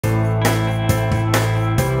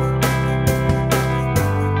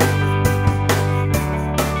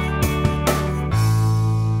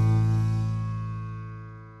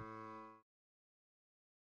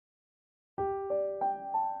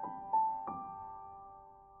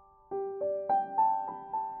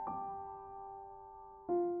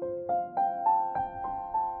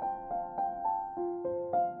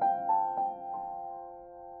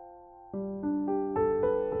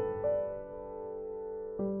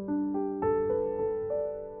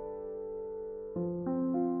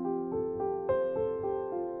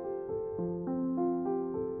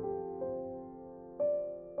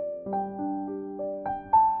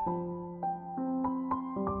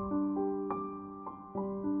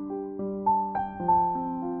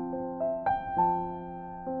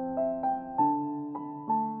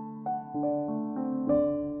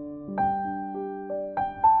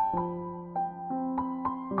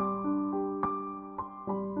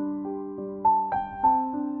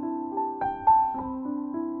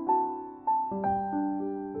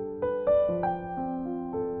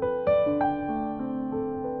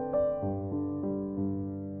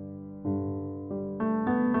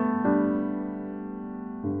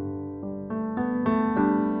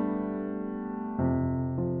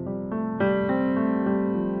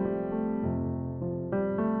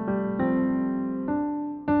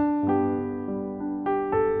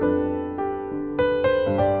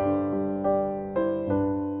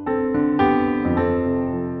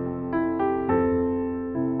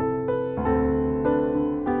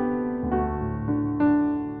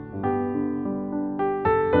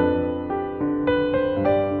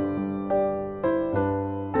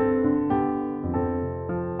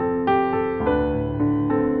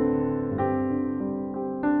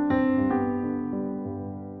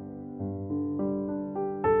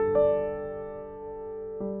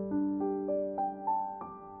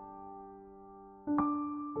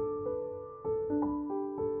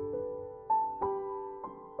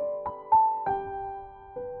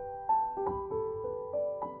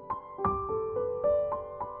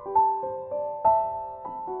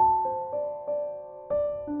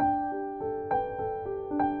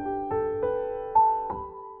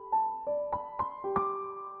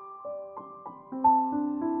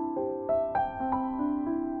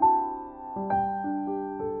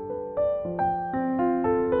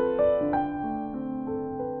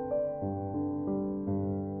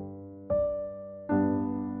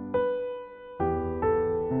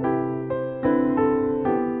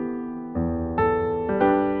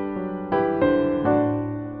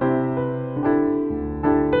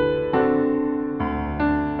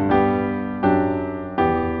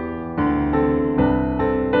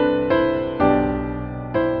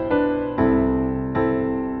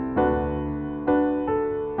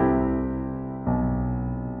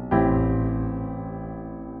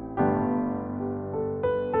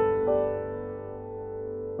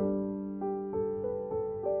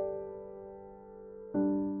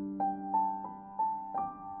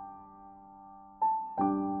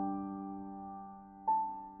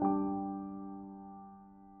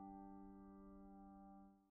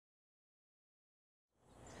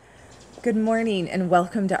Good morning and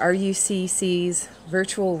welcome to RUCC's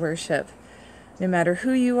virtual worship. No matter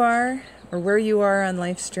who you are or where you are on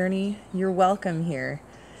life's journey, you're welcome here.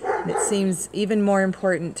 And it seems even more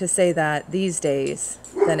important to say that these days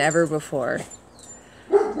than ever before.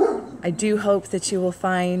 I do hope that you will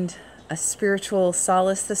find a spiritual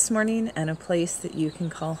solace this morning and a place that you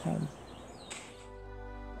can call home.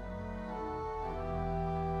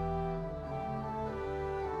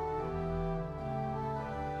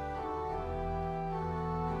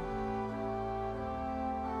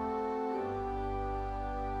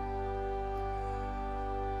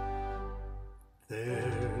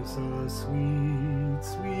 There's a sweet,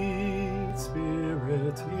 sweet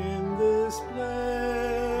spirit in this place,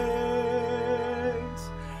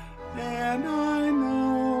 and I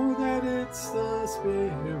know that it's the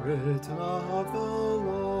Spirit of the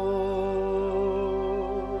Lord.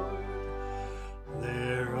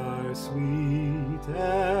 There are sweet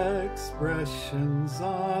expressions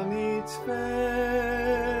on each face,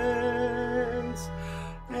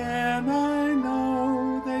 and I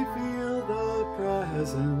know they feel the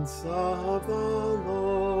presence of the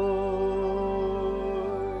Lord.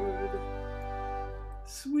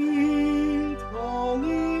 Sweet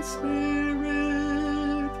Holy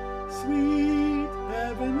Spirit, sweet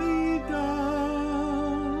heavenly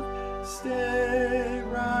dove, stay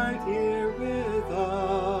right here with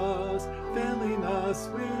us, filling us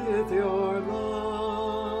with your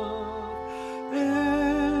love.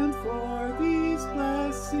 And for these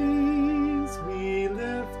blessings we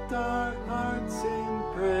lift our hearts in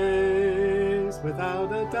praise.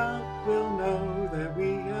 Without a doubt we'll know that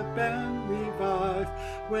we have been revived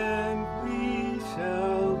when we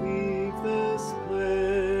shall leave this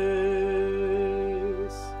place.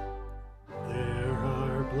 There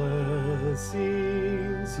are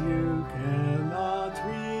blessings you cannot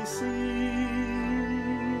receive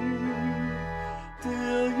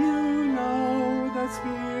till you know that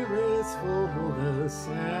Spirit's fullness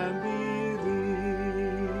and believe.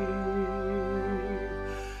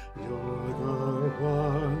 You're the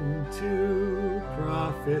one to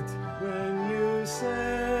profit when you say,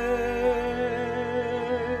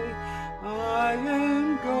 I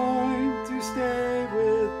am going to stay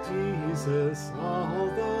with Jesus all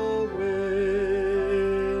the way.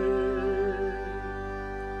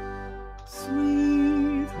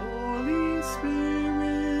 Sweet Holy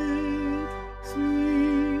Spirit,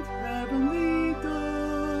 sweet heavenly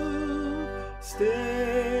dove,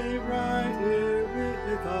 stay right here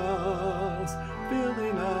with us,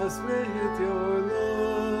 filling us with your love.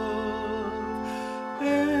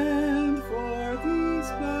 And for these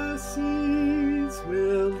blessings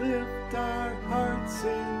we'll lift our hearts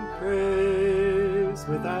in praise.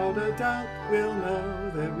 Without a doubt we'll know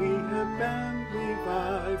that we have been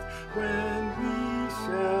revived when we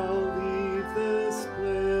shall leave this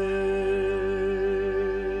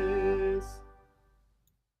place.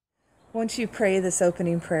 Won't you pray this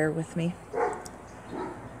opening prayer with me?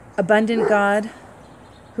 Abundant God,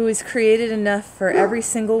 who has created enough for every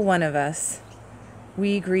single one of us,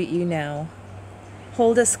 we greet you now.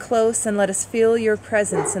 Hold us close and let us feel your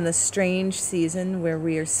presence in the strange season where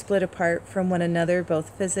we are split apart from one another,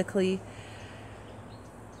 both physically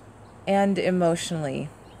and emotionally,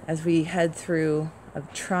 as we head through a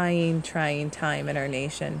trying time in our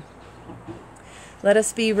nation. Let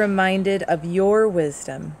us be reminded of your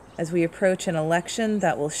wisdom as we approach an election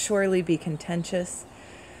that will surely be contentious.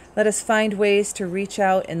 Let us find ways to reach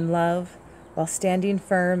out in love while standing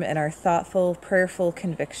firm in our thoughtful, prayerful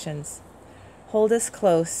convictions. Hold us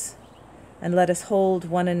close and let us hold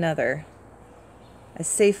one another as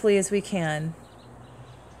safely as we can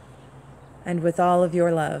and with all of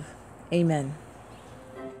your love. Amen.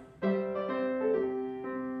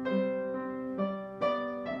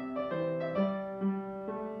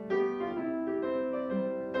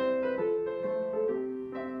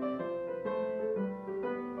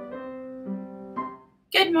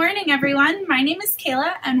 Good morning, everyone. My name is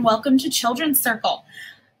Kayla, and welcome to Children's Circle.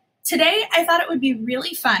 Today, I thought it would be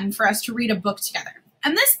really fun for us to read a book together.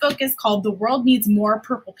 And this book is called The World Needs More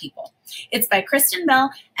Purple People. It's by Kristen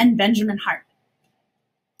Bell and Benjamin Hart.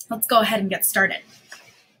 Let's go ahead and get started.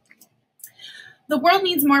 The world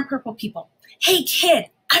needs more purple people. Hey, kid,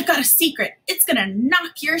 I've got a secret. It's going to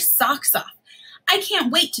knock your socks off. I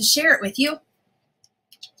can't wait to share it with you.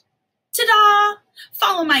 Ta-da!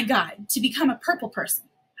 Follow my guide to become a purple person.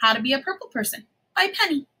 How to be a purple person by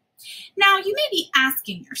Penny. Now, you may be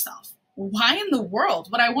asking yourself, why in the world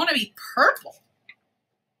would I want to be purple?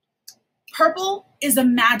 Purple is a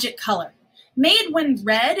magic color, made when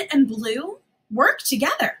red and blue work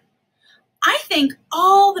together. I think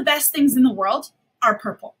all the best things in the world are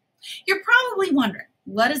purple. You're probably wondering,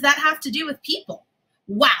 what does that have to do with people?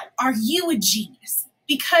 Wow, are you a genius?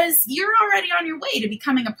 Because you're already on your way to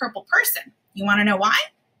becoming a purple person. You want to know why?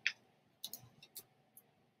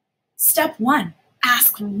 Step 1,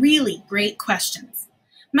 ask really great questions.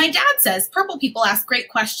 My dad says purple people ask great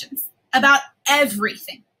questions about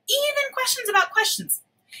everything, even questions about questions.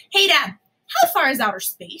 Hey, Dad, how far is outer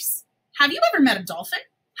space? Have you ever met a dolphin?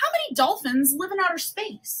 How many dolphins live in outer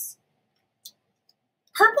space?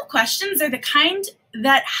 Purple questions are the kind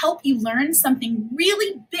that help you learn something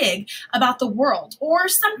really big about the world or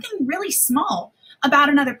something really small about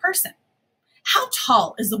another person. How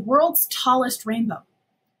tall is the world's tallest rainbow?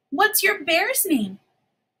 What's your bear's name?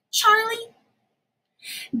 Charlie?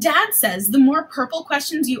 Dad says the more purple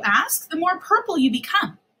questions you ask, the more purple you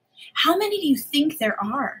become. How many do you think there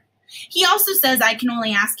are? He also says I can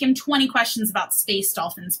only ask him 20 questions about space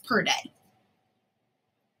dolphins per day.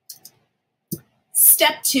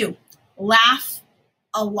 Step 2, laugh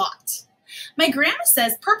a lot. My grandma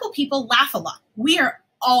says purple people laugh a lot. We are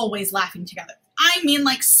always laughing together. I mean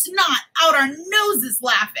like snot out our noses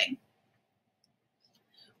laughing.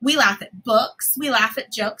 We laugh at books. We laugh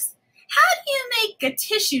at jokes. How do you make a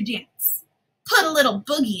tissue dance? Put a little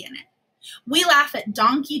boogie in it. We laugh at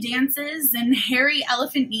donkey dances and hairy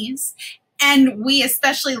elephant knees. And we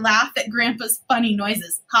especially laugh at Grandpa's funny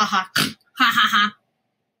noises. Ha ha, ha ha ha.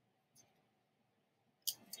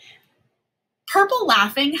 Purple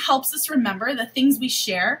laughing helps us remember the things we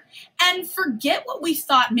share and forget what we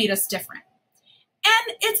thought made us different.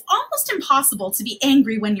 And it's almost impossible to be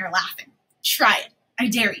angry when you're laughing. Try it. I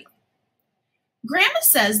dare you. Grandma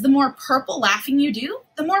says the more purple laughing you do,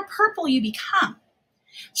 the more purple you become.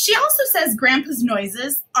 She also says Grandpa's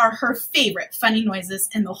noises are her favorite funny noises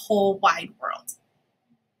in the whole wide world.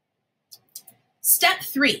 Step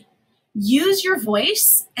 3, use your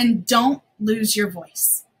voice and don't lose your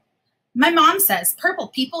voice. My mom says purple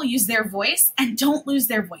people use their voice and don't lose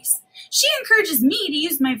their voice. She encourages me to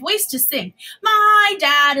use my voice to sing. My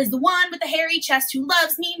dad is the one with the hairy chest who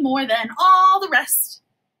loves me more than all the rest.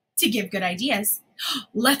 To give good ideas,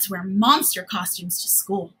 let's wear monster costumes to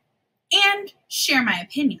school and share my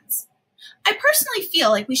opinions. I personally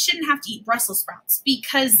feel like we shouldn't have to eat Brussels sprouts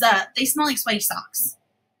because they smell like sweaty socks.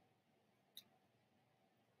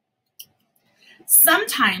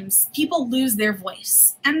 Sometimes people lose their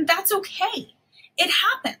voice, and that's okay. It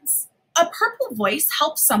happens. A purple voice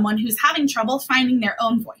helps someone who's having trouble finding their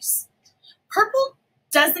own voice. Purple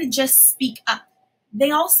doesn't just speak up.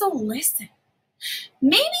 They also listen.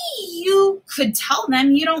 Maybe you could tell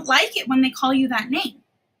them you don't like it when they call you that name.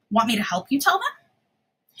 Want me to help you tell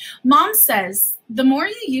them? Mom says the more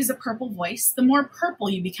you use a purple voice, the more purple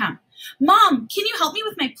you become. Mom, can you help me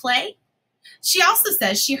with my play? She also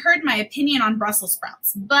says she heard my opinion on Brussels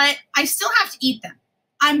sprouts, but I still have to eat them.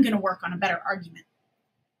 I'm going to work on a better argument.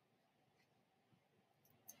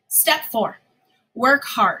 Step 4, work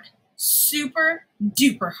hard, super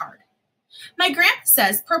duper hard. My grandpa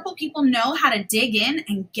says purple people know how to dig in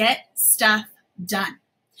and get stuff done.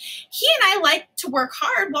 He and I like to work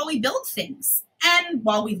hard while we build things, and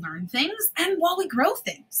while we learn things, and while we grow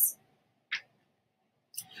things.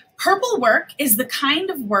 Purple work is the kind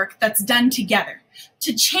of work that's done together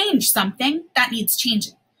to change something that needs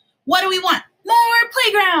changing. What do we want? More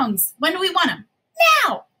playgrounds. When do we want them?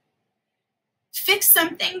 Now. Fix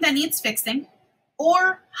something that needs fixing,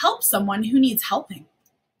 or help someone who needs helping.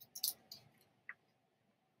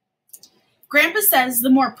 Grandpa says the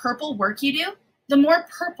more purple work you do, the more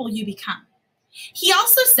purple you become. He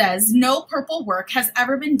also says no purple work has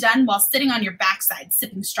ever been done while sitting on your backside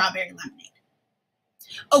sipping strawberry lemonade.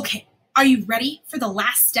 Okay, are you ready for the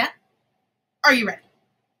last step? Are you ready?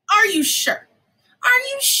 Are you sure? Are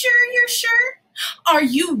you sure you're sure? Are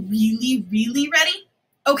you really, really ready?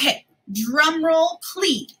 Okay, drum roll,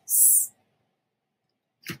 please.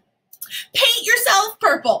 Paint yourself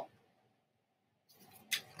purple.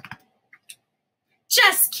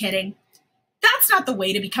 Just kidding. That's not the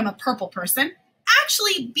way to become a purple person.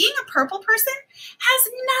 Actually, being a purple person has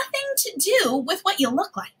nothing to do with what you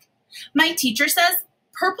look like. My teacher says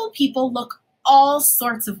purple people look all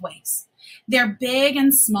sorts of ways. They're big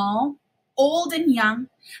and small, old and young.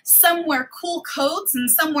 Some wear cool coats and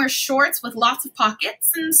some wear shorts with lots of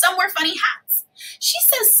pockets and some wear funny hats. She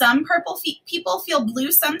says some purple people feel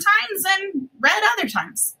blue sometimes and red other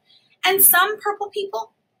times. And some purple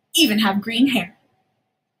people even have green hair.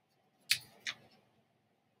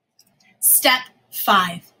 Step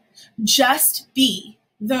 5, just be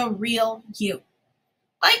the real you.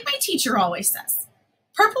 Like my teacher always says,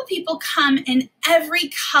 purple people come in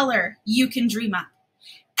every color you can dream up,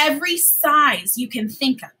 every size you can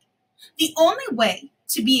think of. The only way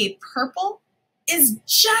to be a purple is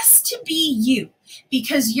just to be you,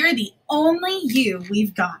 because you're the only you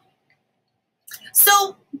we've got.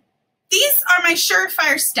 So these are my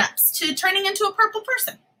surefire steps to turning into a purple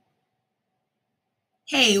person.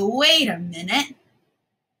 Hey, wait a minute.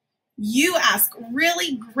 You ask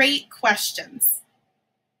really great questions.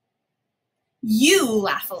 You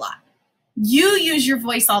laugh a lot. You use your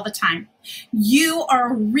voice all the time. You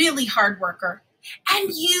are a really hard worker, and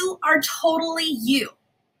you are totally you.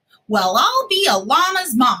 Well, I'll be a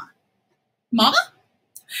llama's mama. Mama?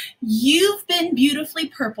 You've been beautifully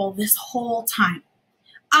purple this whole time.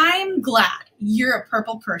 I'm glad you're a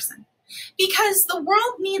purple person, because the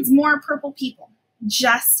world needs more purple people,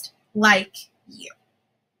 just like you.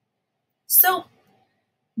 So,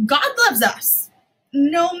 God loves us,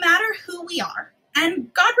 no matter who we are,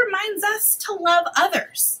 and God reminds us to love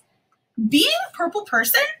others. Being a purple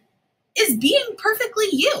person is being perfectly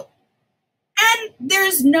you. And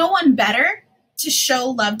there's no one better to show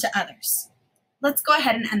love to others. Let's go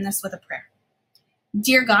ahead and end this with a prayer.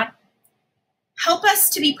 Dear God, help us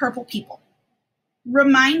to be purple people.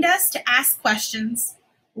 Remind us to ask questions,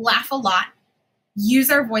 laugh a lot,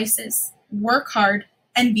 use our voices, work hard,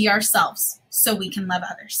 and be ourselves so we can love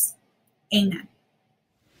others. Amen.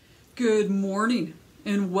 Good morning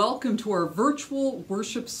and welcome to our virtual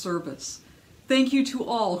worship service. Thank you to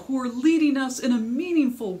all who are leading us in a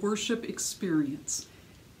meaningful worship experience.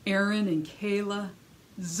 Aaron and Kayla,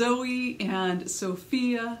 Zoe and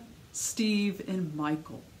Sophia, Steve and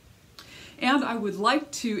Michael. And I would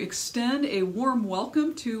like to extend a warm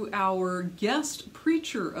welcome to our guest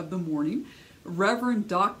preacher of the morning, Reverend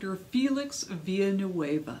Dr. Felix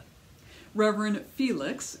Villanueva. Reverend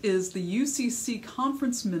Felix is the UCC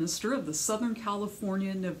Conference Minister of the Southern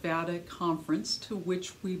California Nevada Conference, to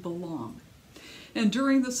which we belong. And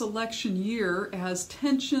during this election year, as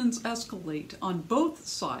tensions escalate on both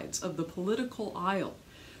sides of the political aisle,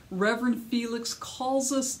 Reverend Felix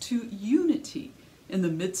calls us to unity in the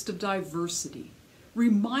midst of diversity,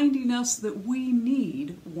 reminding us that we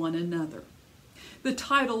need one another. The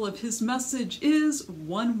title of his message is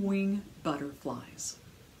One Wing Butterflies.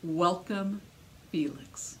 Welcome,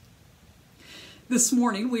 Felix. This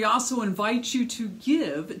morning, we also invite you to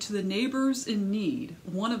give to the neighbors in need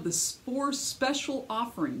one of the 4 special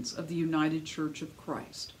offerings of the United Church of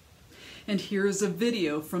Christ. And here is a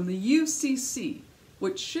video from the UCC,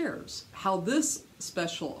 which shares how this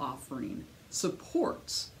special offering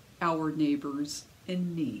supports our neighbors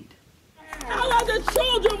in need. How are the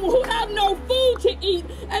children who have no food to eat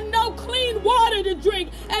and no clean water to drink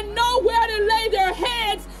and nowhere to lay their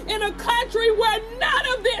heads in a country where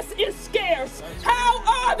none of this is scarce? How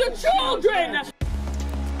are the children?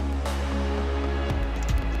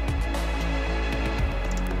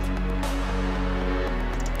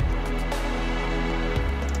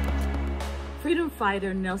 Freedom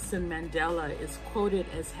fighter Nelson Mandela is quoted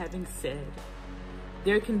as having said,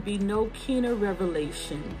 "There can be no keener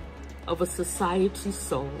revelation of a society's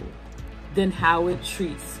soul than how it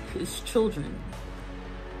treats its children."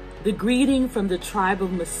 The greeting from the tribe of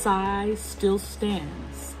Maasai still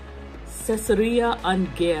stands. Caesarea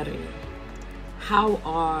Ungere. How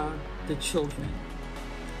are the children?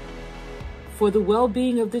 For the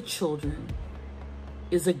well-being of the children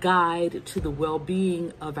is a guide to the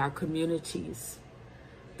well-being of our communities,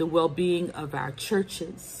 the well-being of our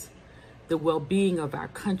churches, the well-being of our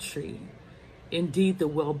country, indeed the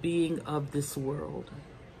well-being of this world.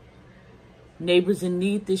 Neighbors in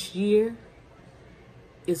Need this year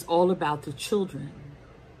is all about the children,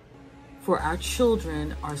 for our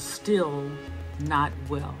children are still not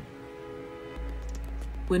well.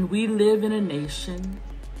 When we live in a nation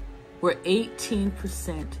where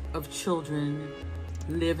 18% of children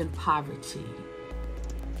live in poverty,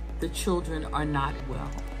 the children are not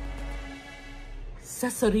well.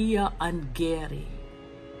 Caesarea Ungere.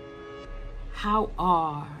 How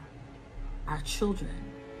are our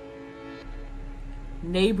children?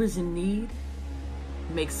 Neighbors in Need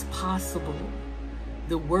makes possible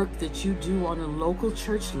the work that you do on a local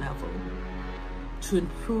church level to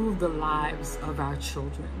improve the lives of our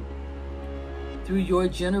children. Through your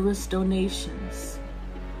generous donations,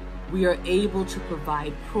 we are able to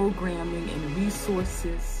provide programming and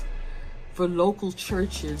resources for local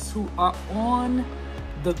churches who are on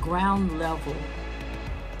the ground level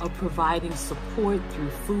of providing support through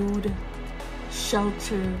food,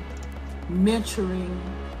 shelter, mentoring,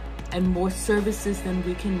 and more services than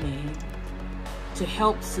we can name to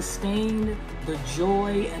help sustain the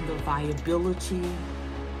joy and the viability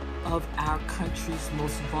of our country's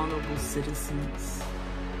most vulnerable citizens,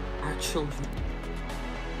 our children.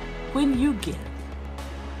 When you give,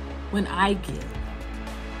 when I give,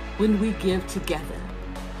 When we give together,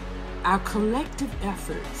 our collective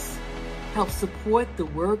efforts help support the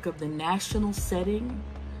work of the national setting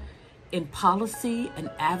in policy and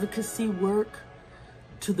advocacy work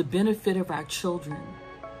to the benefit of our children.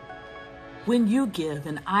 When you give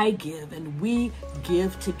and I give and we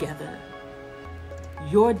give together,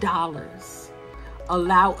 your dollars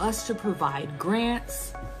allow us to provide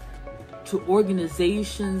grants to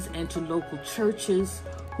organizations and to local churches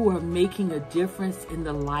who are making a difference in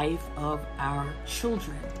the life of our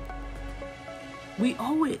children. We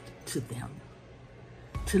owe it to them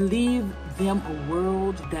to leave them a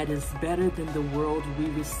world that is better than the world we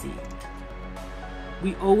received.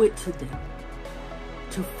 We owe it to them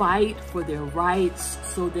to fight for their rights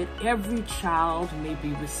so that every child may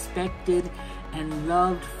be respected and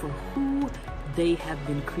loved for who they have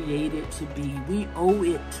been created to be. We owe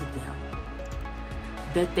it to them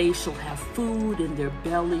that they shall have food in their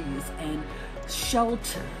bellies and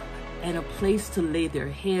shelter and a place to lay their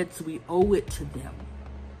heads. We owe it to them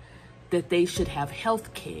that they should have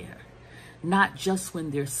health care, not just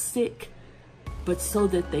when they're sick, but so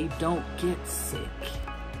that they don't get sick.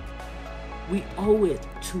 We owe it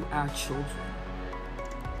to our children.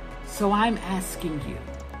 So I'm asking you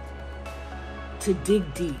to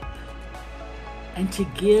dig deep and to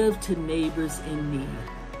give to neighbors in need.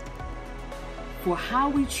 For how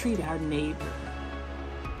we treat our neighbor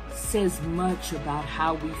says much about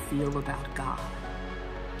how we feel about God.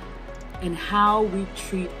 And how we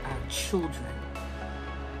treat our children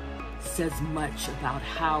says much about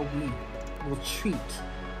how we will treat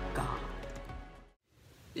God.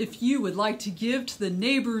 If you would like to give to the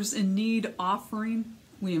Neighbors in Need offering,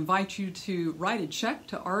 we invite you to write a check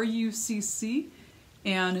to RUCC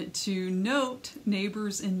and to note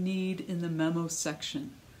Neighbors in Need in the memo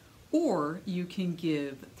section. Or you can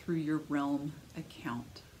give through your Realm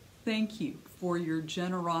account. Thank you for your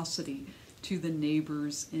generosity to the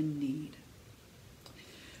Neighbors in Need.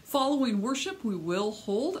 Following worship, we will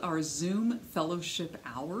hold our Zoom Fellowship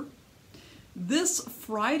Hour. This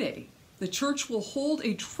Friday, the church will hold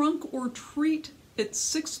a trunk or treat at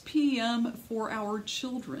 6 p.m. for our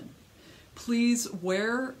children. Please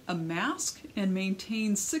wear a mask and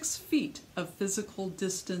maintain 6 feet of physical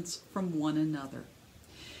distance from one another.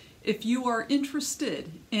 If you are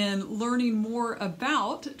interested in learning more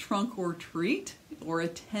about trunk or treat or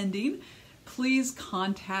attending, please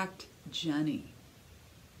contact Jenny.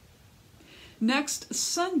 Next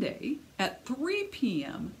Sunday at 3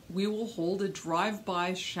 p.m., we will hold a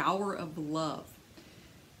drive-by shower of love,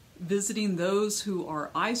 visiting those who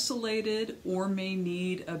are isolated or may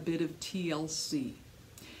need a bit of TLC.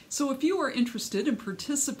 So if you are interested in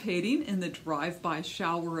participating in the drive-by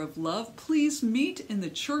shower of love, please meet in the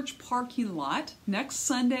church parking lot next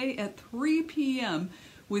Sunday at 3 p.m.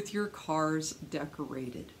 with your cars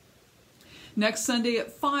decorated. Next Sunday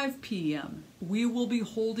at 5 p.m., we will be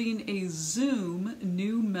holding a Zoom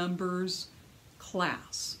new members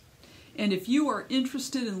class. And if you are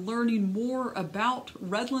interested in learning more about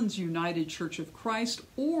Redlands United Church of Christ,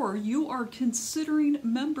 or you are considering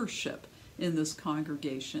membership in this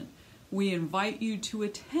congregation, we invite you to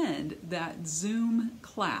attend that Zoom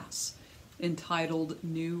class entitled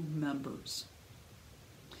New Members.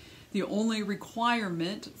 The only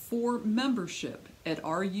requirement for membership at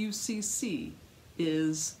RUCC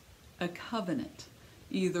is a covenant,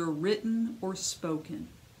 either written or spoken.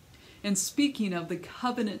 And speaking of the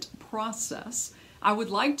covenant process, I would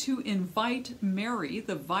like to invite Mary,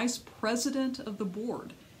 the Vice President of the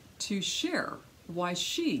Board, to share why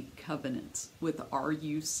she covenants with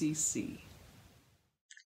RUCC.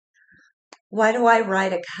 Why do I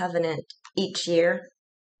write a covenant each year?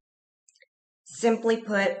 Simply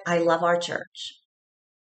put, I love our church.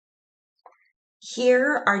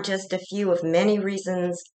 Here are just a few of many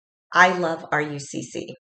reasons I love RUCC.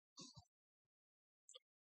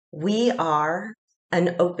 We are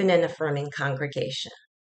an open and affirming congregation.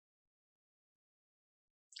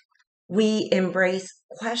 We embrace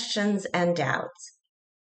questions and doubts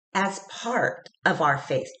as part of our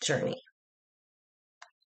faith journey.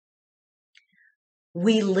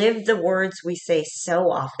 We live the words we say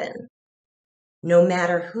so often. No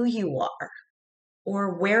matter who you are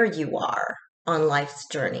or where you are on life's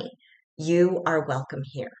journey, you are welcome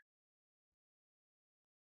here.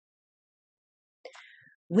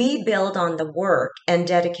 We build on the work and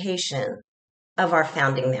dedication of our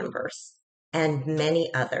founding members and many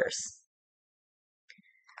others.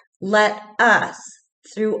 Let us,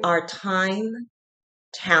 through our time,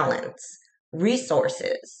 talents,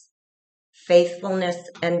 resources, faithfulness,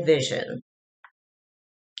 and vision,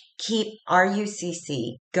 keep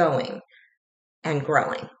RUCC going and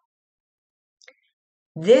growing.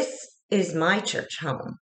 This is my church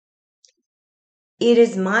home. It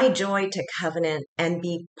is my joy to covenant and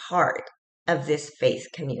be part of this faith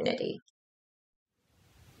community.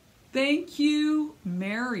 Thank you,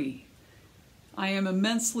 Mary. I am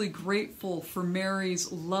immensely grateful for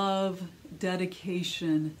Mary's love,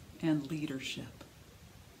 dedication, and leadership.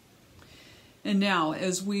 And now,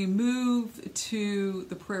 as we move to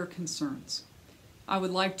the prayer concerns, I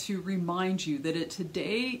would like to remind you that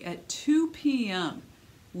today at 2 p.m.,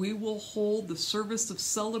 we will hold the service of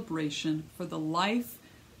celebration for the life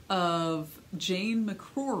of Jane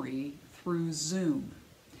McCrory through Zoom.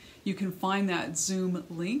 You can find that Zoom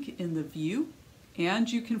link in the view, and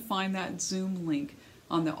you can find that Zoom link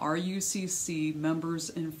on the RUCC Members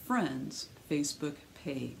and Friends Facebook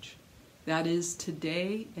page. That is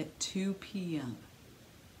today at 2 p.m.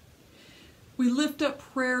 We lift up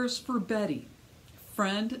prayers for Betty,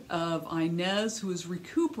 friend of Inez, who is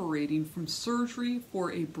recuperating from surgery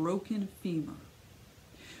for a broken femur.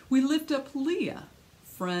 We lift up Leah,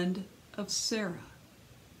 friend of Sarah.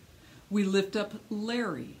 We lift up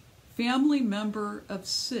Larry, family member of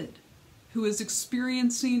Sid, who is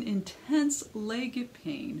experiencing intense leg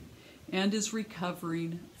pain and is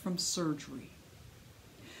recovering from surgery.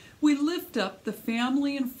 We lift up the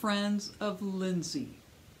family and friends of Lindsay,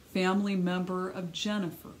 family member of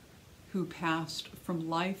Jennifer, who passed from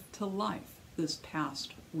life to life this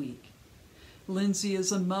past week. Lindsay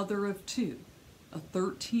is a mother of two, a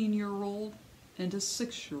 13-year-old and a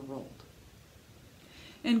 6-year-old.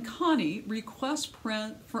 And Connie requests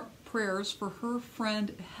prayers for her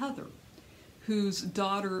friend Heather, whose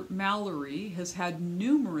daughter Mallory has had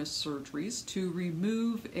numerous surgeries to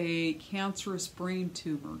remove a cancerous brain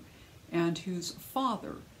tumor and whose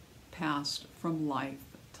father passed from life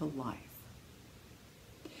to life.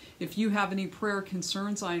 If you have any prayer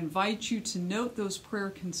concerns, I invite you to note those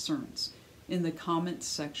prayer concerns in the comments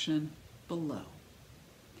section below.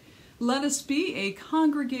 Let us be a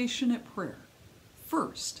congregation at prayer,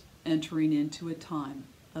 first entering into a time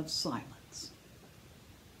of silence.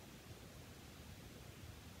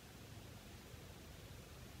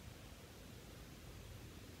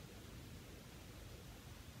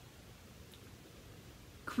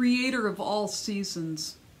 Creator of all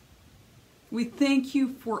seasons, we thank you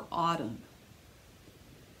for autumn,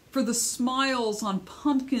 for the smiles on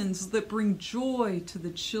pumpkins that bring joy to the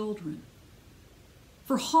children,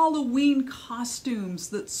 for Halloween costumes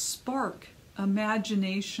that spark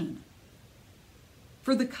imagination,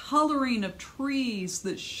 for the coloring of trees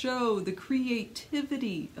that show the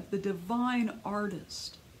creativity of the divine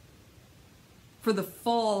artist, for the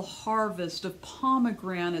fall harvest of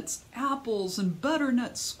pomegranates, apples, and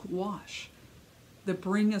butternut squash that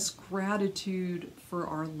bring us gratitude for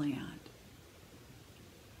our land.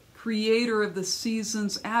 Creator of the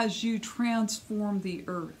seasons, as you transform the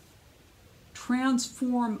earth,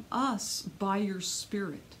 transform us by your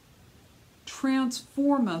Spirit.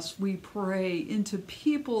 Transform us, we pray, into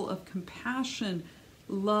people of compassion,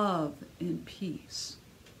 love, and peace.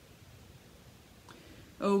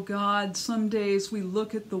 Oh God, some days we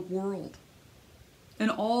look at the world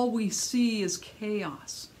and all we see is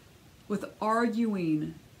chaos, with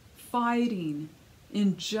arguing, fighting,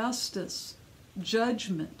 injustice,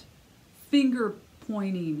 judgment, finger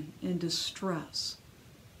pointing, and distress.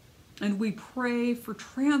 And we pray for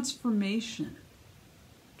transformation.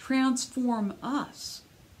 Transform us,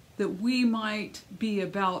 that we might be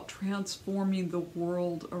about transforming the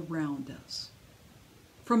world around us.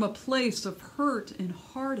 From a place of hurt and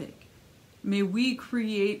heartache, may we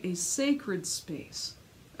create a sacred space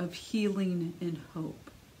of healing and hope.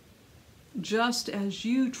 Just as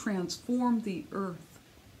you transform the earth,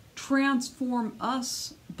 transform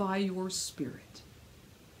us by your Spirit.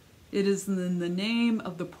 It is in the name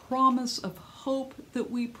of the promise of hope that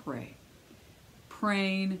we pray,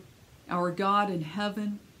 praying, our God in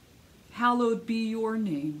heaven, hallowed be your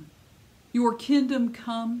name. Your kingdom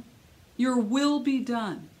come, your will be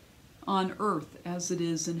done on earth as it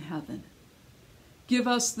is in heaven. Give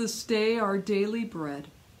us this day our daily bread,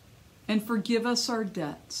 and forgive us our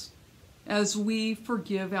debts, as we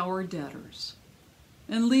forgive our debtors.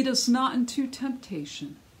 And lead us not into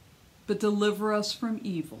temptation, but deliver us from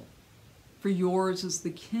evil. For yours is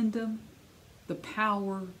the kingdom, the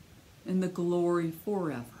power, and the glory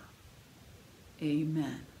forever.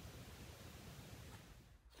 Amen.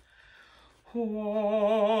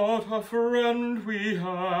 What a friend we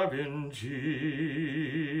have in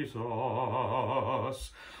Jesus,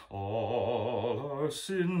 all our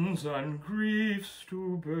sins and griefs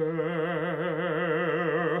to bear.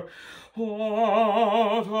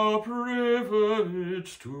 What a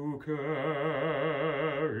privilege to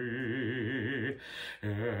carry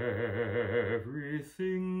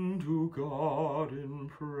everything to God in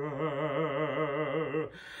prayer.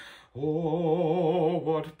 Oh,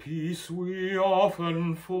 what peace we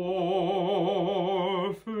often forfeit!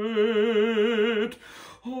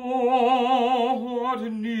 Oh, what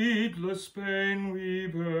needless pain we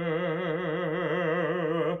bear!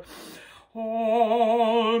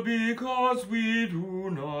 All because we do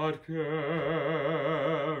not carry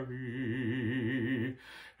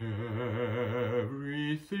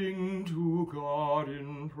everything to God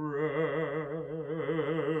in prayer.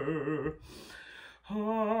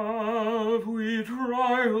 Have we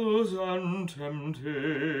trials and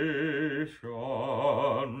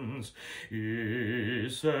temptations?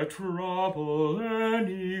 Is there trouble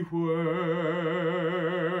anywhere?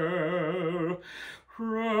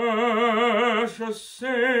 Precious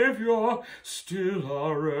Savior, still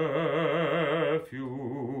our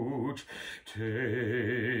refuge,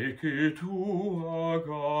 take it to our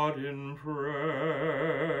God in prayer.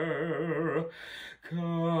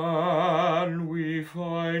 Can we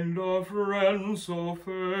find a friend so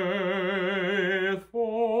faithful,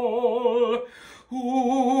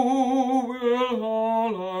 who will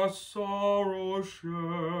all our sorrow share?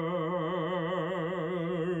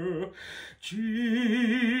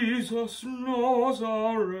 Jesus knows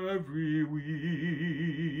our every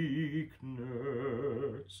weakness.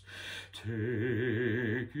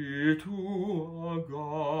 Take it to our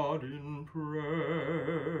God in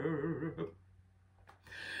prayer.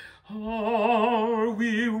 Are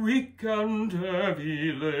we weak and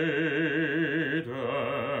heavy laden,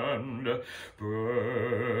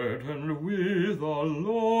 burdened with a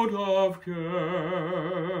load of care?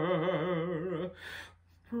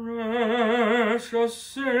 Precious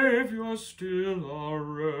Savior, still our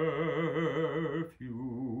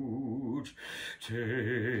refuge,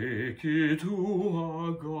 take it to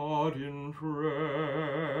our God in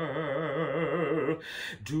prayer.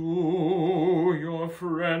 Do your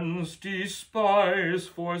friends despise,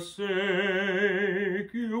 forsake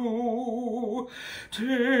you?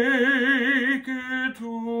 Take it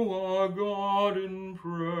to our God in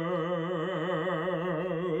prayer.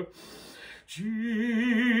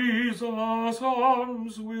 Jesus'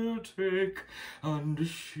 arms will take and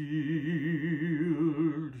shield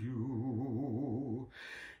you.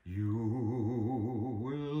 You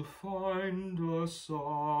will find a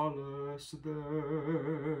solace there.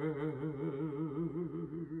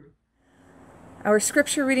 Our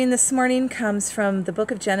scripture reading this morning comes from the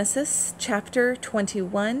book of Genesis, chapter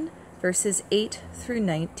 21, verses 8 through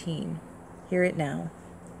 19. Hear it now.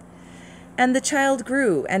 And the child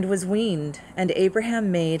grew and was weaned, and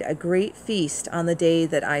Abraham made a great feast on the day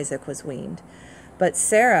that Isaac was weaned. But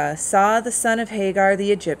Sarah saw the son of Hagar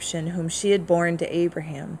the Egyptian, whom she had borne to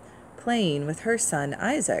Abraham, playing with her son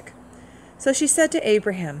Isaac. So she said to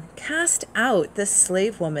Abraham, Cast out this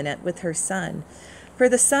slave woman with her son, for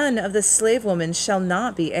the son of the slave woman shall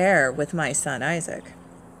not be heir with my son Isaac.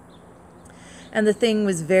 And the thing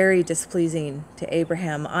was very displeasing to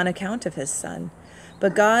Abraham on account of his son.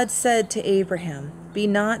 But God said to Abraham, Be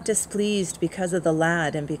not displeased because of the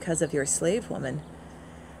lad and because of your slave woman.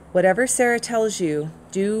 Whatever Sarah tells you,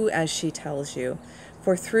 do as she tells you,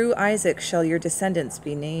 for through Isaac shall your descendants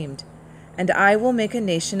be named. And I will make a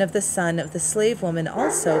nation of the son of the slave woman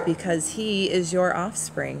also, because he is your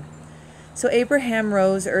offspring. So Abraham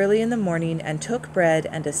rose early in the morning and took bread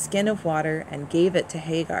and a skin of water and gave it to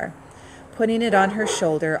Hagar, putting it on her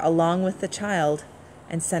shoulder along with the child,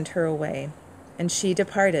 and sent her away. And she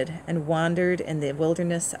departed and wandered in the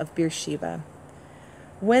wilderness of Beersheba.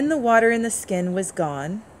 When the water in the skin was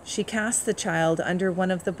gone, she cast the child under one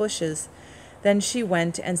of the bushes. Then she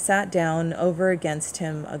went and sat down over against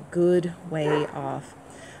him a good way off,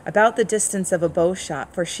 about the distance of a bow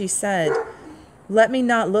shot, for she said, Let me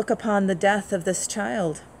not look upon the death of this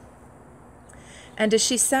child. And as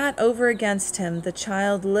she sat over against him, the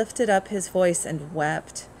child lifted up his voice and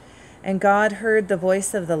wept. And God heard the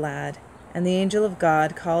voice of the lad. And the angel of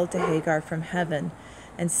God called to Hagar from heaven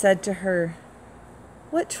and said to her,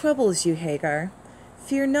 What troubles you, Hagar?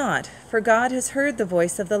 Fear not, for God has heard the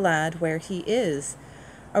voice of the lad where he is.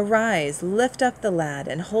 Arise, lift up the lad,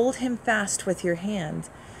 and hold him fast with your hand,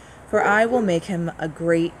 for I will make him a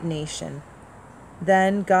great nation.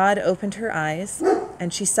 Then God opened her eyes,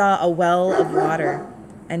 and she saw a well of water.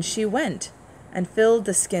 And she went and filled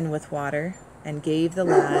the skin with water and gave the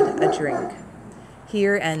lad a drink.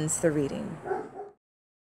 Here ends the reading.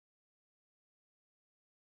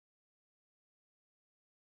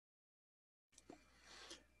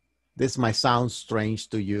 This might sound strange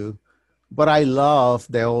to you, but I love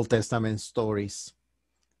the Old Testament stories.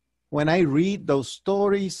 When I read those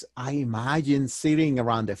stories, I imagine sitting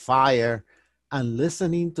around the fire and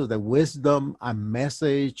listening to the wisdom and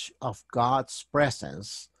message of God's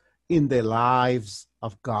presence in the lives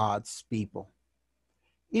of God's people.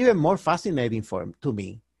 Even more fascinating to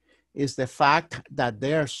me is the fact that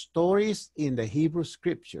there are stories in the Hebrew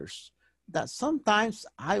scriptures that sometimes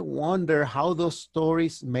I wonder how those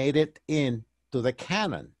stories made it into the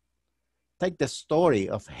canon. Take the story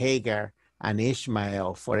of Hagar and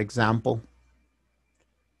Ishmael, for example.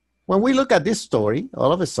 When we look at this story,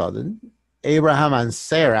 all of a sudden, Abraham and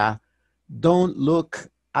Sarah don't look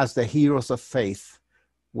as the heroes of faith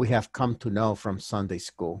we have come to know from Sunday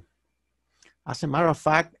school. As a matter of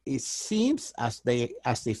fact, it seems as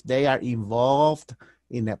if they are involved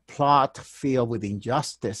in a plot filled with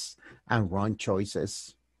injustice and wrong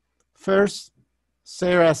choices. First,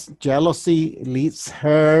 Sarah's jealousy leads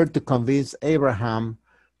her to convince Abraham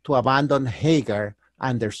to abandon Hagar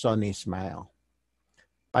and their son Ishmael.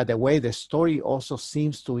 By the way, the story also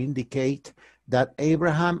seems to indicate that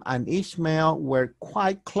Abraham and Ishmael were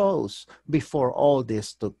quite close before all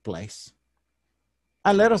this took place.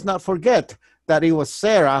 And let us not forget that it was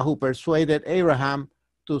Sarah who persuaded Abraham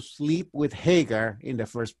to sleep with Hagar in the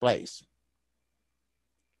first place.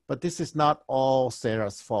 But this is not all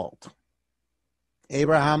Sarah's fault.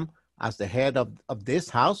 Abraham, as the head of this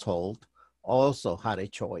household, also had a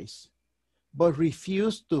choice, but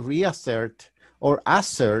refused to reassert or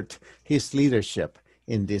assert his leadership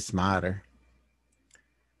in this matter.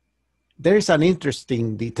 There is an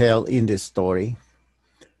interesting detail in this story.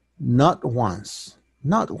 Not once,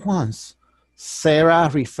 Sarah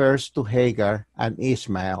refers to Hagar and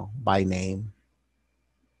Ishmael by name.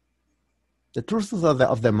 The truth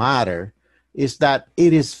of the matter is that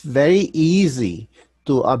it is very easy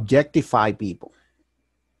to objectify people.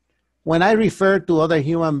 When I refer to other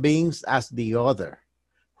human beings as the other,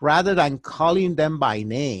 rather than calling them by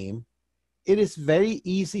name, it is very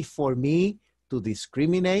easy for me to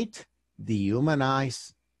discriminate,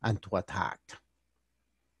 dehumanize, and to attack.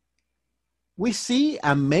 We see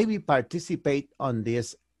and maybe participate on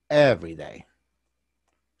this every day.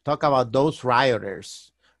 Talk about those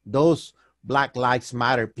rioters, those Black Lives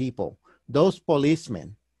Matter people, those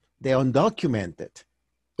policemen, the undocumented,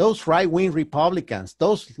 those right-wing Republicans,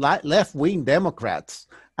 those left-wing Democrats,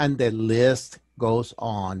 and the list goes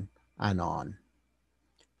on and on.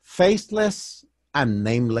 Faceless and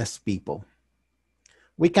nameless people.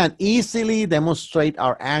 We can easily demonstrate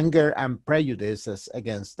our anger and prejudices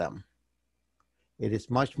against them. It is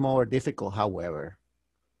much more difficult, however,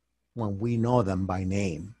 when we know them by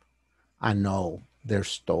name and know their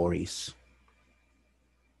stories.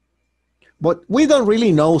 But we don't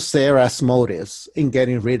really know Sarah's motives in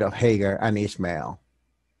getting rid of Hagar and Ishmael.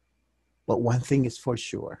 But one thing is for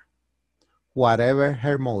sure. Whatever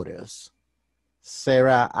her motives,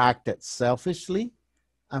 Sarah acted selfishly,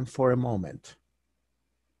 and for a moment,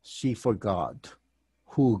 she forgot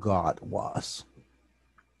who God was.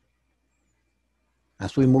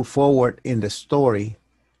 As we move forward in the story,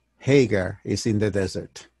 Hagar is in the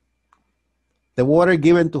desert. The water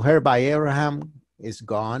given to her by Abraham is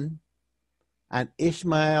gone, and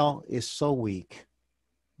Ishmael is so weak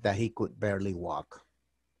that he could barely walk.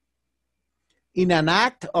 In an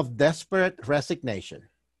act of desperate resignation,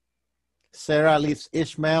 Sarah leaves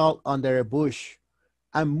Ishmael under a bush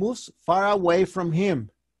and moves far away from him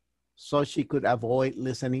so she could avoid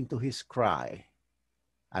listening to his cry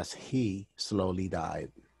as he slowly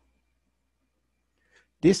died.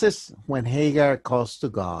 This is when Hagar calls to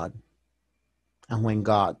God and when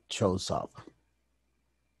God shows up.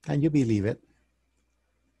 Can you believe it?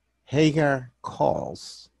 Hagar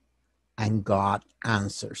calls and God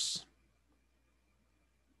answers.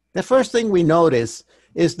 The first thing we notice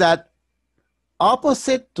is that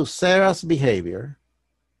opposite to Sarah's behavior,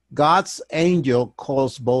 God's angel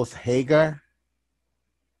calls both Hagar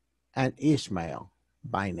and Ishmael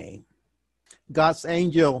by name. God's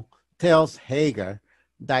angel tells Hagar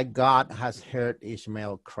that God has heard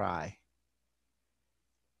Ishmael cry.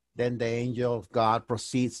 Then the angel of God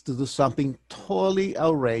proceeds to do something totally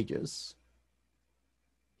outrageous.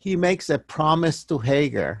 He makes a promise to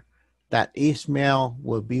Hagar that Ishmael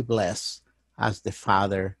will be blessed as the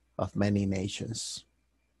father of many nations.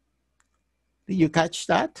 Did you catch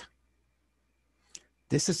that?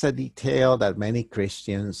 This is a detail that many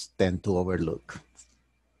Christians tend to overlook.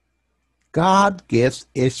 God gives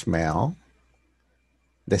Ishmael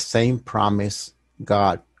the same promise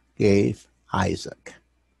God gave Isaac.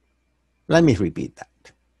 Let me repeat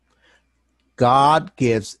that. God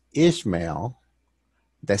gives Ishmael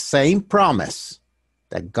the same promise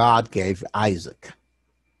that God gave Isaac.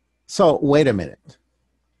 So wait a minute.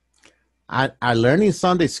 I learned in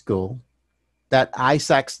Sunday school that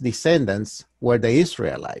Isaac's descendants were the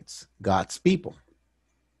Israelites, God's people.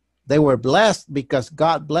 They were blessed because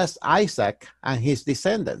God blessed Isaac and his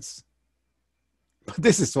descendants. But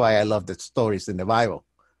this is why I love the stories in the Bible.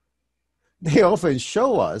 They often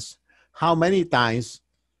show us how many times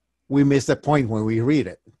we miss the point when we read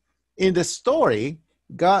it. In the story,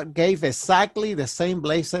 God gave exactly the same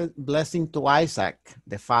blessing to Isaac,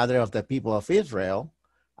 the father of the people of Israel,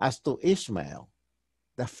 as to Ishmael,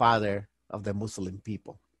 the father of the Muslim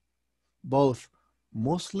people. Both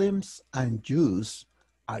Muslims and Jews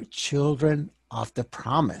are children of the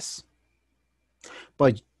promise.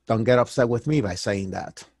 But don't get upset with me by saying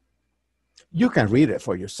that. You can read it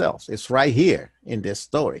for yourselves. It's right here in this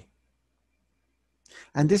story.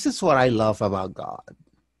 And this is what I love about God.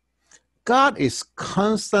 God is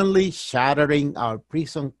constantly shattering our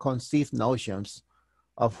preconceived notions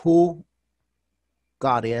of who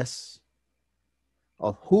God is,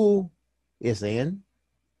 of who is in,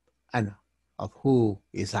 and of who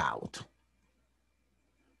is out.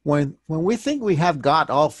 When we think we have God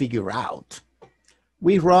all figured out,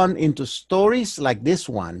 we run into stories like this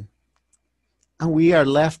one, and we are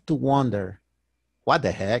left to wonder, what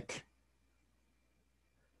the heck?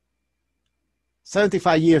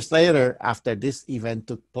 75 years later, after this event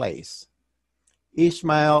took place,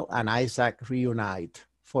 Ishmael and Isaac reunite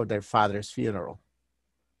for their father's funeral.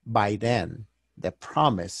 By then, the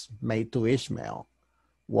promise made to Ishmael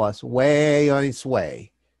was way on its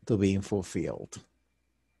way to being fulfilled.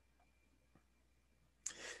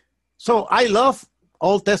 So I love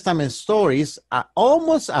Old Testament stories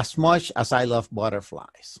almost as much as I love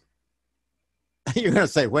butterflies. You're going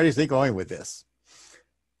to say, where is he going with this?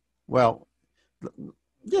 Well,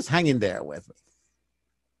 just hang in there with me.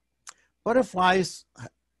 Butterflies'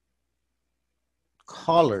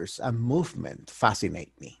 colors and movement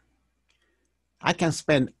fascinate me. I can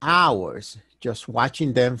spend hours just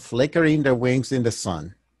watching them flickering their wings in the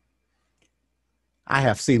sun. I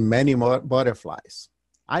have seen many more butterflies.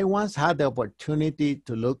 I once had the opportunity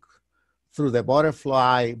to look through the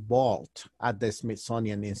butterfly vault at the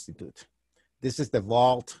Smithsonian Institute. This is the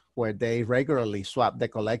vault where they regularly swap the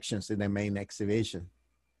collections in the main exhibition.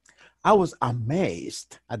 I was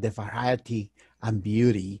amazed at the variety and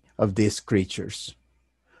beauty of these creatures.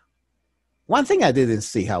 One thing I didn't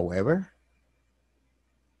see, however,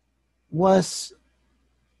 was,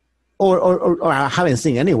 or I haven't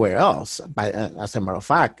seen anywhere else, but as a matter of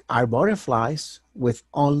fact, are butterflies with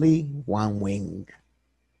only one wing.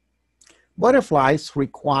 Butterflies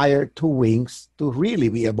require two wings to really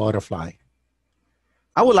be a butterfly.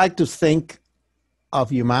 I would like to think of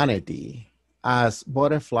humanity as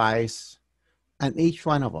butterflies and each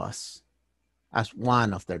one of us as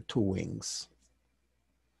one of their two wings.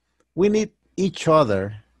 We need each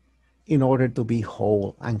other in order to be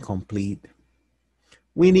whole and complete.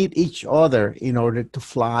 We need each other in order to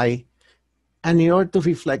fly and in order to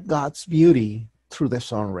reflect God's beauty through the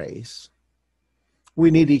sun rays.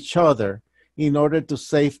 We need each other in order to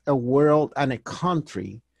save a world and a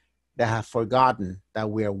country that have forgotten that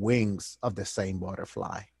we are wings of the same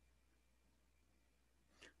butterfly.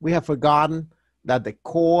 We have forgotten that the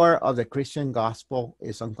core of the Christian gospel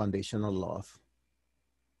is unconditional love.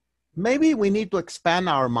 Maybe we need to expand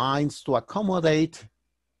our minds to accommodate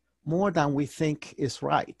more than we think is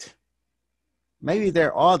right. Maybe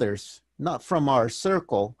there are others, not from our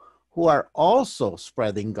circle, who are also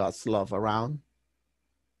spreading God's love around.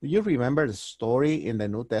 Do you remember the story in the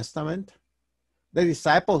New Testament? The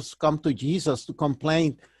disciples come to Jesus to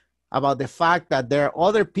complain about the fact that there are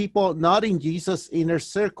other people not in Jesus' inner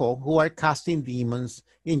circle who are casting demons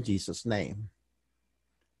in Jesus' name.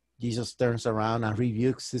 Jesus turns around and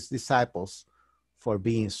rebukes his disciples for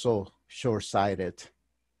being so short-sighted.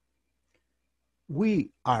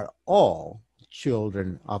 We are all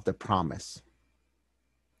children of the promise.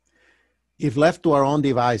 If left to our own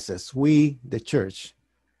devices, we, the church,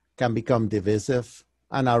 can become divisive,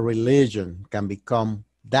 and our religion can become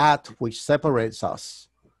that which separates us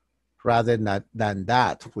rather than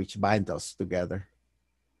that which binds us together.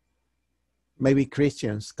 Maybe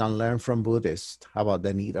Christians can learn from Buddhists about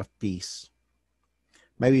the need of peace.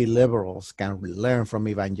 Maybe liberals can learn from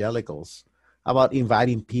evangelicals about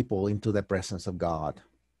inviting people into the presence of God.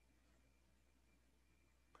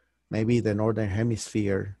 Maybe the Northern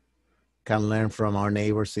Hemisphere can learn from our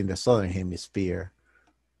neighbors in the Southern Hemisphere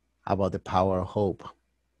about the power of hope.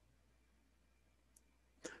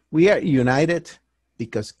 We are united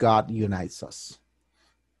because God unites us.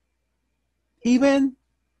 Even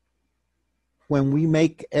when we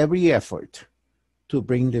make every effort to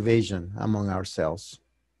bring division among ourselves.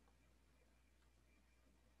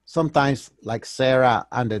 Sometimes, like Sarah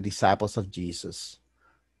and the disciples of Jesus,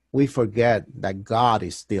 we forget that God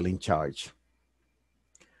is still in charge.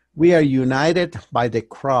 We are united by the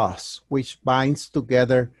cross, which binds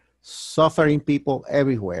together suffering people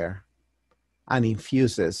everywhere and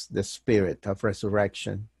infuses the spirit of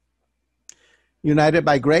resurrection. United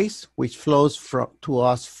by grace, which flows to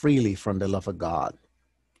us freely from the love of God,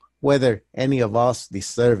 whether any of us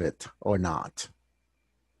deserve it or not.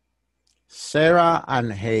 Sarah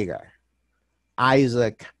and Hagar,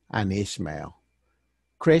 Isaac and Ishmael,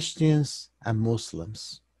 Christians and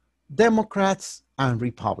Muslims, Democrats and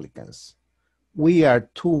Republicans. We are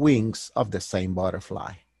two wings of the same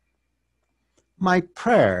butterfly. My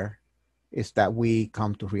prayer is that we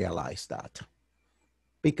come to realize that,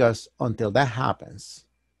 because until that happens,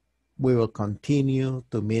 we will continue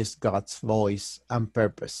to miss God's voice and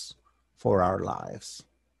purpose for our lives.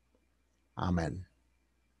 Amen.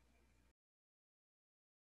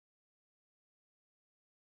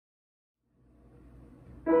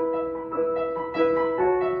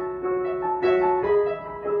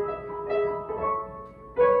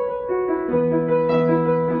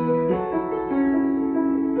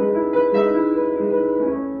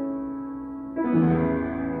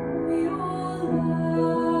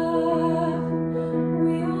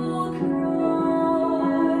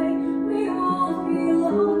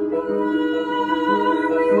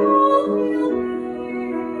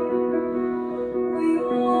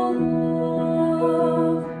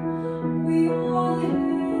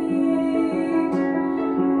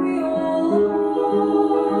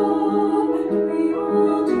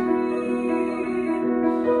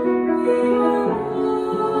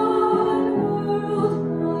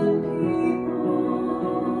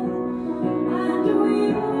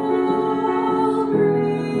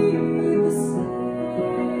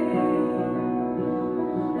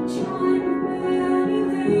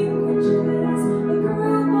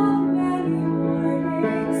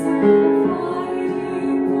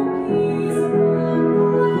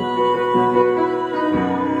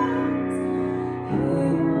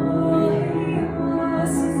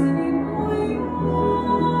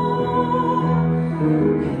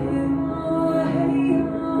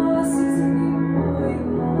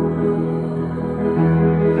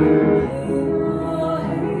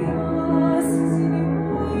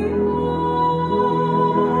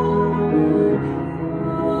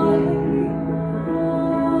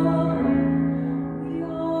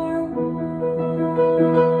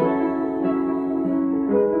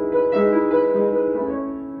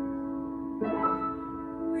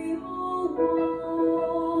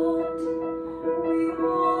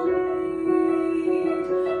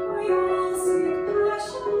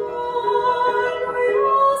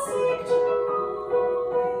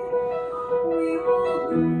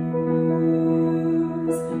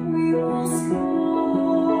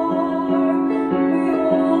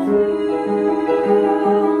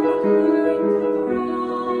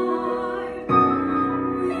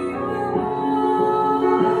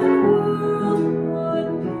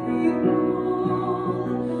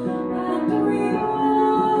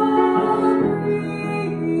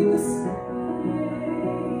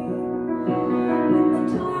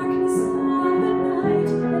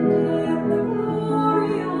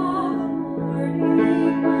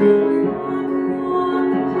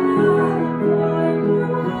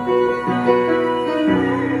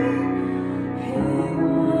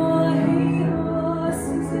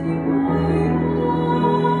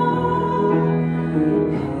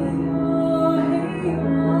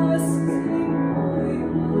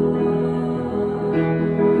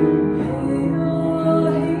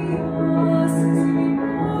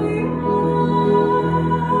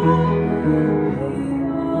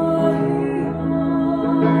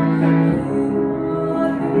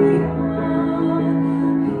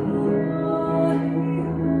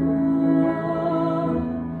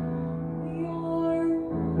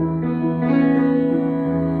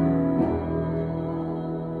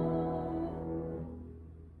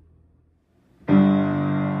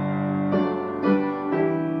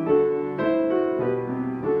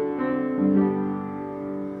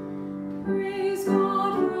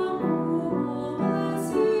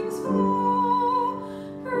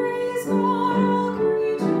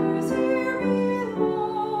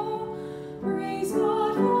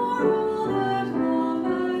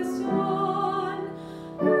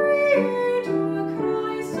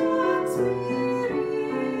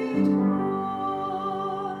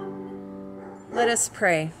 Let us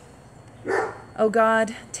pray. O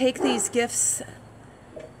God, take these gifts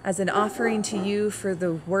as an offering to you for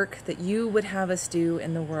the work that you would have us do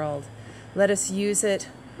in the world. Let us use it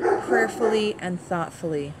prayerfully and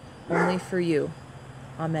thoughtfully. only for you.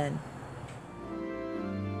 Amen.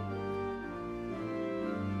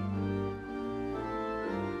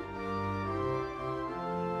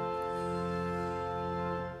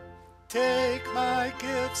 Take my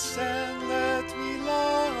gifts and let me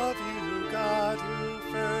love you, God, who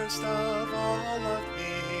first of all loved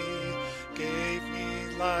me, gave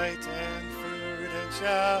me light and food and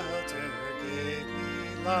shelter, gave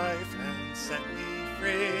me life and set me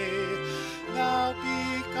free. Now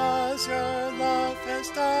because your love has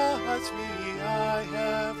touched me, I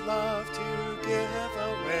have love to give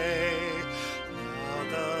away. Now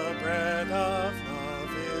the bread of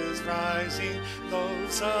love is rising,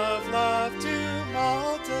 loaves of love to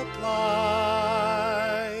multiply.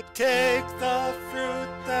 Take the fruit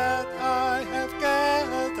that I have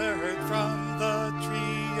gathered from the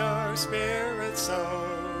tree your spirit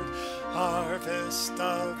sowed, harvest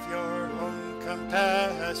of your own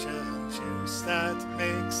compassion, juice that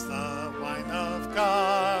makes the wine of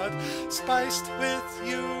God, spiced with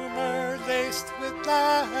humor, laced with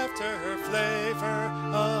laughter, flavor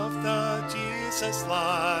of the Jesus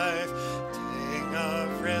life, ting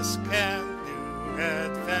of risk and new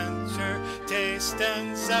adventure, taste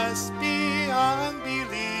and zest beyond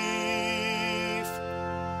belief.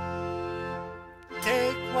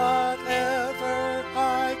 Take whatever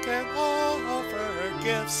I can offer,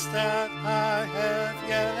 gifts that I have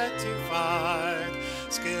yet to find,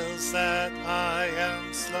 skills that I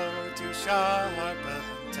am slow to sharpen,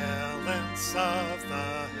 talents of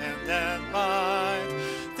the hand and mind,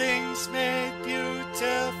 things made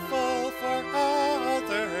beautiful for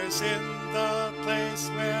others in the place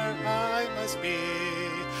where I must be.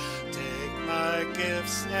 Take my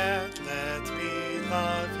gifts and let me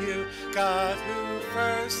love you, God, who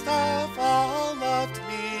first of all loved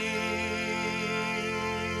me.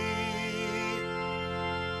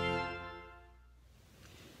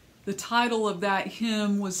 The title of that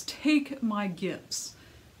hymn was Take My Gifts,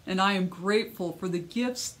 and I am grateful for the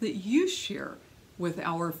gifts that you share with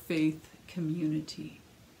our faith community.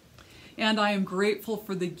 And I am grateful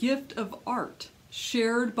for the gift of art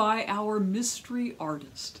shared by our mystery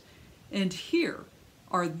artist. And here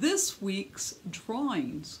are this week's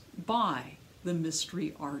drawings by the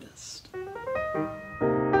mystery artist.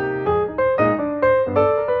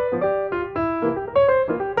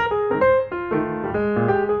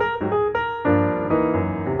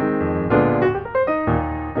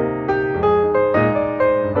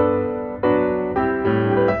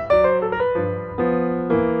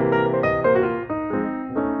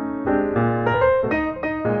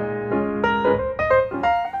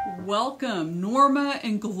 Welcome, Norma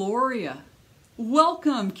and Gloria.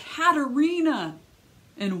 Welcome, Katerina.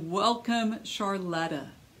 And welcome, Charletta.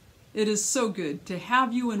 It is so good to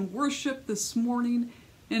have you in worship this morning,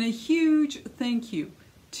 and a huge thank you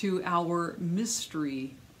to our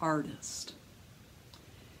mystery artist.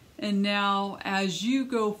 And now, as you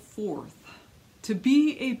go forth to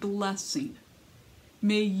be a blessing,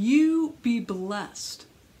 may you be blessed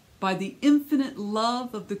by the infinite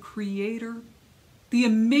love of the Creator, the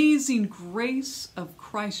amazing grace of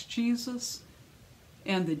Christ Jesus,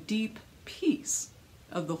 and the deep peace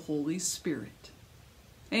of the Holy Spirit.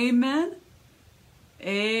 Amen.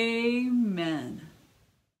 Amen.